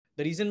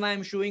The reason why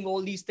I'm showing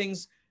all these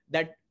things,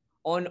 that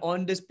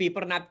on this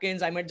paper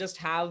napkins, I might just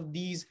have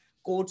these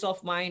quotes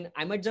of mine.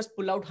 I might just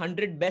pull out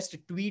 100 best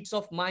tweets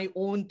of my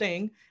own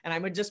thing, and I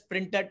might just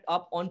print that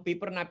up on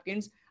paper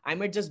napkins. I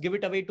might just give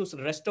it away to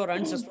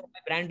restaurants just for my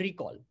brand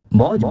recall.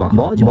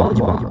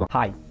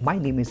 Hi, my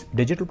name is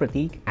Digital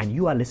Pratik, and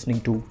you are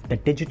listening to the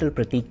Digital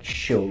Pratik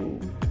Show.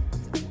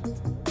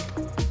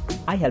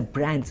 I help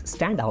brands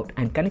stand out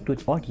and connect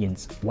with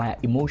audience via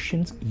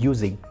emotions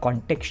using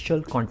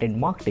contextual content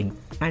marketing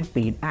and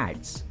paid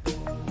ads.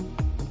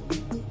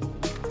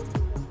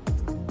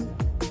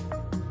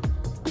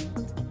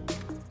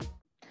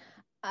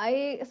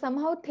 I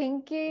somehow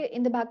think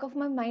in the back of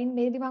my mind,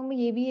 मेरे दिमाग में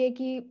ये भी है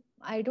कि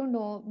I don't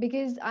know,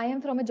 because I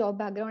am from a job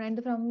background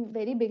and from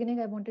very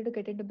beginning I wanted to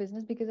get into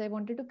business because I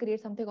wanted to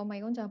create something on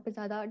my own जहाँ पे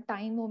ज़्यादा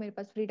time हो, मेरे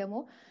पास freedom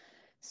हो.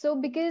 So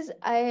because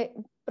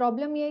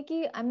problem ये है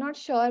कि I'm not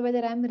sure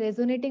whether I'm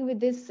resonating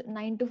with this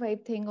 9 to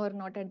 5 thing or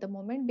not at the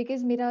moment,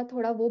 because मेरा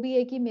थोड़ा वो भी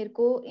है कि मेरे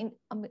को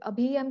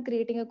अभी I'm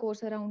creating a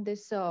course around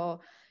this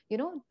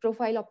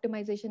profile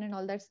optimization and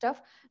all that stuff.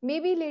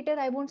 Maybe later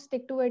I won't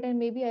stick to it and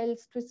maybe I'll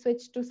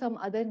switch to some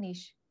other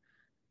niche.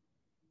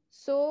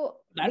 So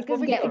That's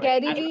because perfectly all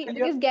right.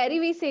 because Gary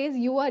Vee says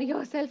you are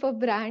yourself a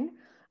brand.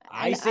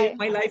 I say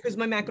my life is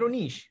my macro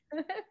niche.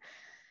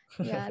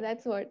 Yeah,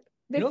 that's what.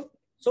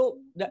 So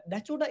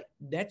that's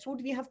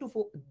what we have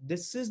to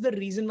this is the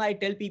reason why I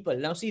tell people.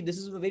 Now see, this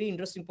is a very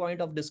interesting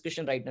point of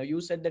discussion right now.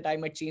 You said that I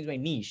might change my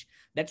niche.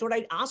 That's what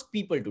I ask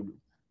people to do.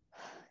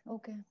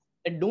 Okay.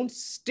 And don't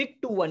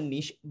stick to one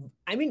niche.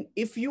 I mean,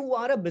 if you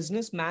are a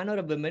businessman or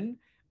a woman,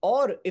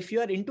 or if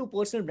you are into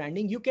personal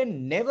branding, you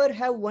can never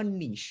have one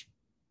niche.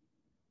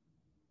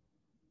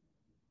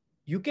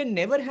 You can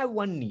never have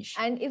one niche.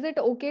 And is it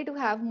okay to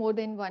have more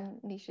than one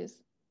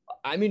niches?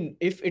 I mean,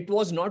 if it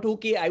was not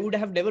okay, I would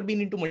have never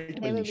been into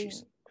multiple never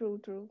niches.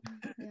 True.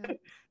 Yeah.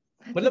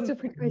 मतलब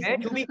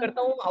मैं जो भी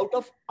करता हूँ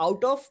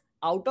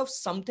out of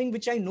something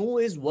which I know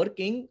is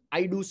working,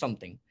 I do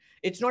something.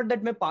 It's not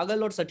that मैं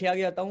पागल और सठिया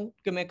गया आता हूँ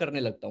कि मैं करने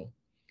लगता हूँ.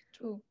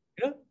 True.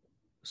 You know?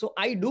 So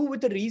I do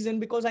with a reason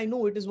because I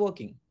know it is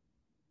working.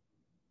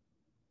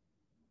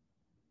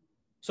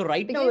 So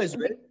right now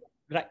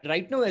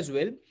as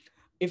well,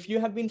 if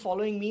you have been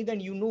following me, then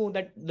you know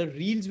that the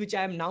reels which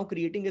I am now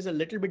creating is a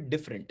little bit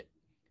different.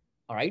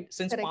 All right,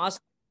 since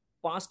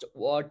past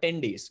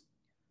 10 days.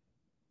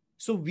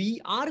 So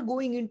we are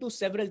going into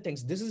several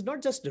things. This is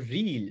not just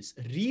reels.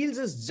 Reels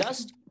is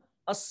just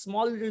a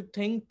small little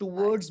thing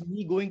towards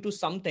me going to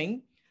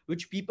something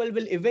which people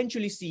will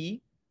eventually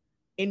see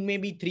in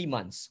maybe 3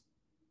 months.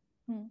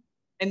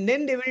 And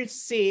then they will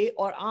say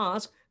or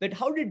ask that,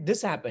 how did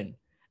this happen?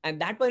 And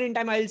that point in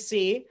time, I'll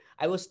say,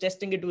 I was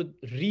testing it with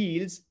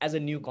reels as a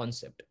new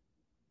concept.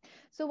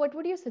 So what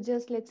would you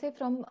suggest? Let's say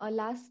from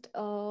last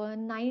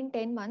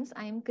 9-10 months,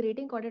 I am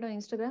creating content on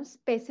Instagram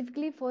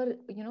specifically for,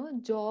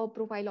 job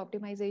profile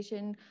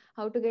optimization,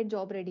 how to get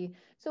job ready.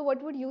 So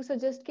what would you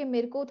suggest कि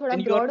मेरे को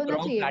थोड़ा broad होना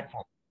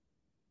चाहिए?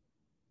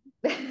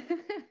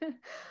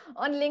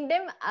 on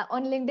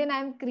LinkedIn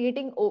I'm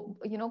creating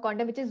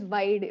content which is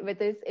wide,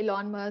 whether it's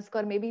Elon Musk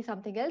or maybe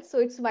something else. So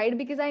it's wide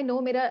because I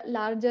know मेरा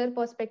larger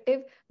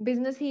perspective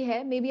business ही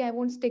है. Maybe I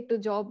won't stick to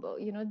job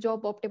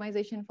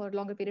optimization for a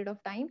longer period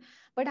of time.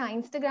 But हाँ,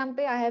 Instagram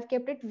पे I have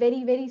kept it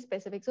very very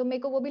specific. So मेरे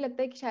को वो भी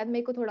लगता है कि शायद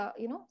मेरे को थोड़ा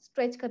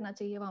stretch करना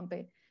चाहिए वहाँ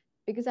पे,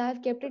 because I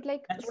have kept it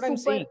like that's what I'm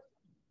saying.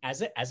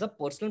 As a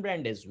personal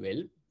brand as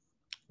well,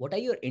 what are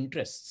your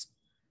interests?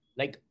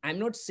 Like, I'm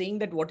not saying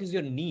that what is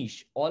your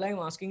niche. All I'm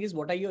asking is,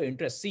 what are your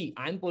interests? See,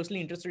 I'm personally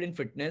interested in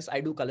fitness.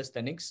 I do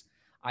calisthenics.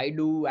 I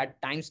do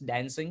at times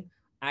dancing.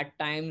 At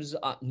times,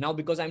 now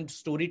because I'm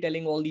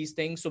storytelling all these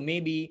things, so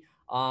maybe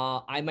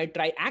I might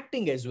try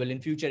acting as well in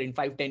future in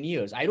 5-10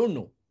 years. I don't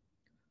know.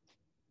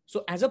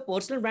 So as a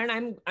personal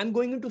brand, I'm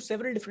going into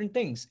several different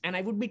things, and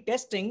I would be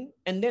testing,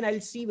 and then I'll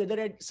see whether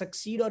I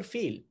succeed or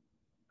fail.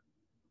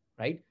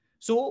 Right?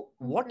 So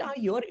what are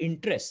your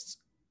interests?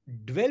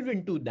 Delve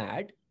into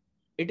that.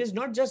 It is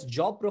not just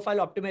job profile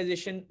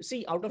optimization.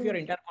 See, out of your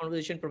entire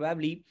conversation,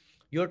 probably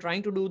you're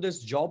trying to do this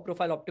job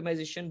profile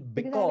optimization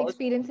because I have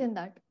experience in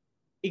that.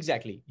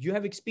 Exactly. You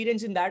have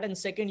experience in that. And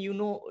second,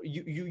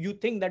 you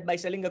think that by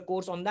selling a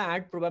course on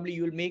that, probably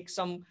you will make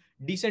some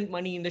decent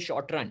money in the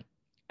short run.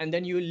 And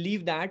then you will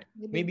leave that.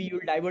 Maybe you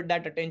will divert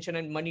that attention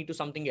and money to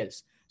something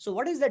else. So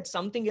what is that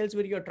something else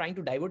where you're trying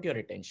to divert your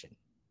attention?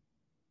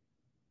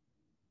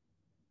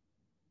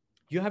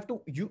 You have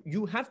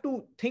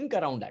to think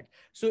around that.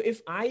 So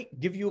if I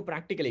give you a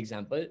practical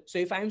example, so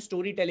if I'm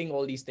storytelling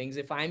all these things,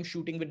 if I'm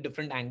shooting with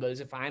different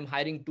angles, if I'm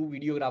hiring 2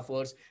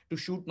 videographers to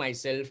shoot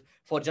myself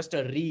for just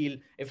a reel,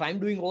 if I'm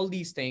doing all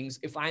these things,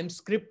 if I'm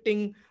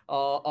scripting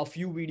a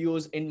few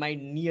videos in my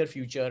near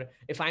future,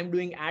 if I'm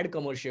doing ad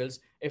commercials,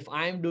 if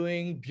I'm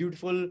doing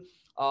beautiful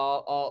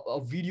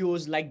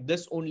videos like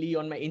this only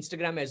on my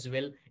Instagram as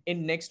well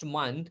in next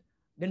month,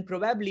 then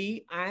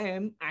probably I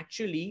am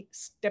actually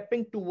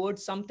stepping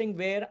towards something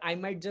where I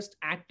might just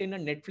act in a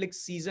Netflix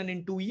season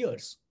in 2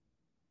 years.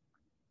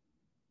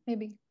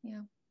 Maybe.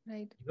 Yeah.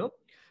 Right.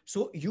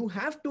 So you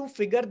have to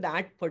figure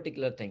that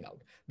particular thing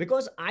out,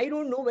 because I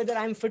don't know whether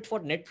I'm fit for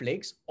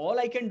Netflix. All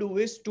I can do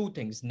is two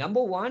things.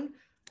 Number one,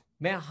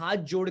 मैं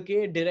हाथ जोड़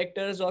के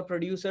directors और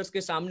producers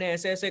के सामने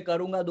ऐसे ऐसे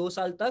करूंगा 2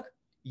 साल तक,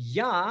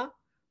 या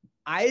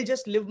I'll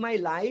just live my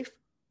life,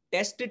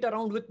 test it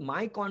around with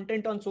my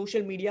content on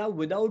social media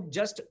without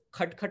just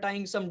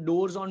khatkhataing some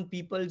doors on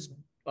people's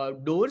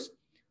doors,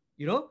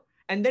 you know,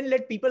 and then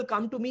let people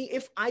come to me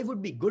if I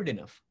would be good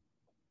enough.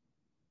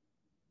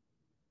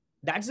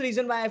 That's the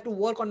reason why I have to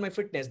work on my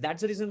fitness.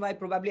 That's the reason why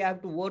probably I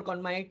have to work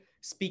on my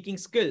speaking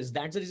skills.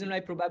 That's the reason why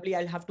probably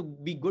I'll have to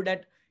be good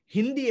at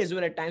Hindi as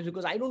well at times,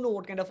 because I don't know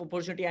what kind of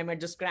opportunity I might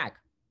just crack.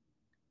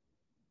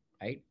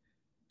 Right?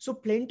 So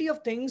plenty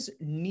of things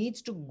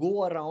needs to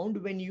go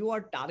around when you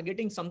are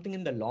targeting something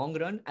in the long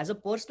run as a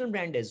personal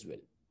brand as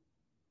well.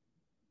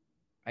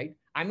 Right?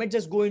 I might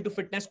just go into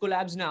fitness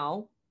collabs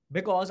now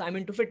because I'm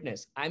into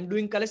fitness. I'm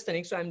doing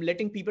calisthenics. So I'm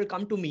letting people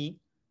come to me,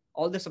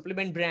 all the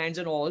supplement brands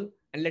and all,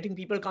 and letting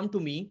people come to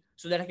me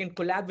so that I can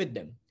collab with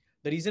them.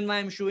 The reason why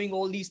I'm showing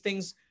all these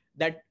things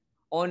that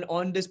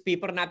on this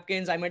paper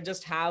napkins, I might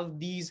just have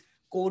these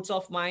quotes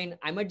of mine.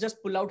 I might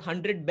just pull out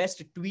 100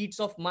 best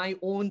tweets of my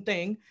own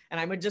thing, and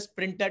I might just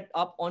print that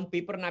up on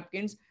paper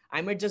napkins.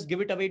 I might just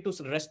give it away to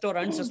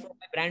restaurants just for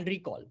my brand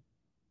recall.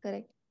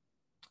 Correct.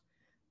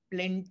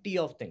 Plenty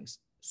of things.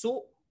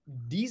 So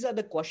these are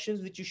the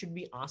questions which you should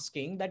be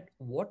asking, that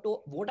what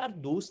are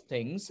those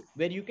things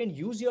where you can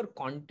use your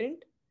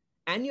content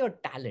and your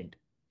talent.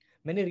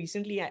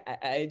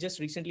 I just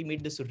recently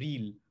made this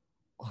reel,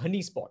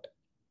 Honey Spot,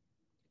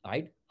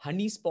 right?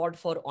 Honey Spot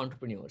for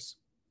entrepreneurs.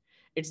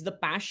 It's the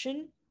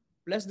passion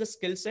plus the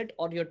skill set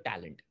or your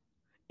talent.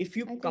 If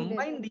you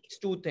combine these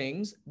two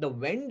things, the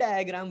Venn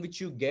diagram which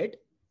you get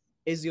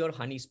is your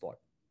honey spot.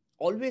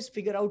 Always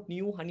figure out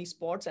new honey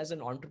spots as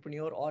an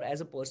entrepreneur or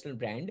as a personal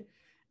brand,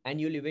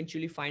 and you'll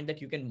eventually find that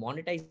you can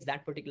monetize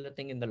that particular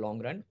thing in the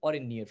long run or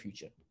in near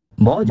future.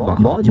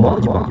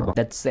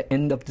 That's the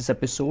end of this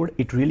episode.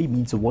 It really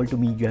means the world to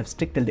me. You have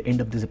stuck till the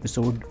end of this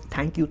episode.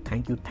 Thank you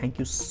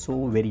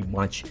so very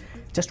much.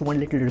 Just one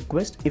little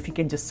request, if you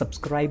can just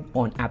subscribe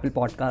on Apple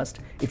Podcast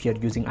if you're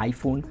using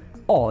iPhone,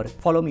 or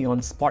follow me on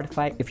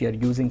Spotify if you're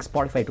using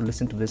Spotify to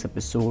listen to this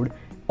episode,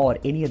 or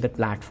any other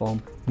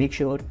platform. Make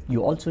sure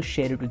you also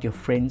share it with your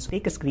friends.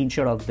 Take a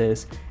screenshot of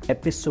this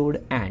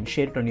episode and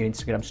share it on your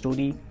Instagram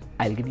story.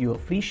 I'll give you a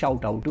free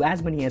shout out to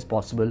as many as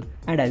possible,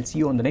 and I'll see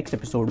you on the next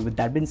episode. With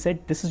that being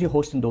said, this is your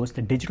host and host,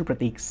 Digital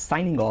Pratik,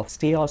 signing off.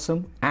 Stay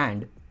awesome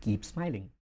and keep smiling.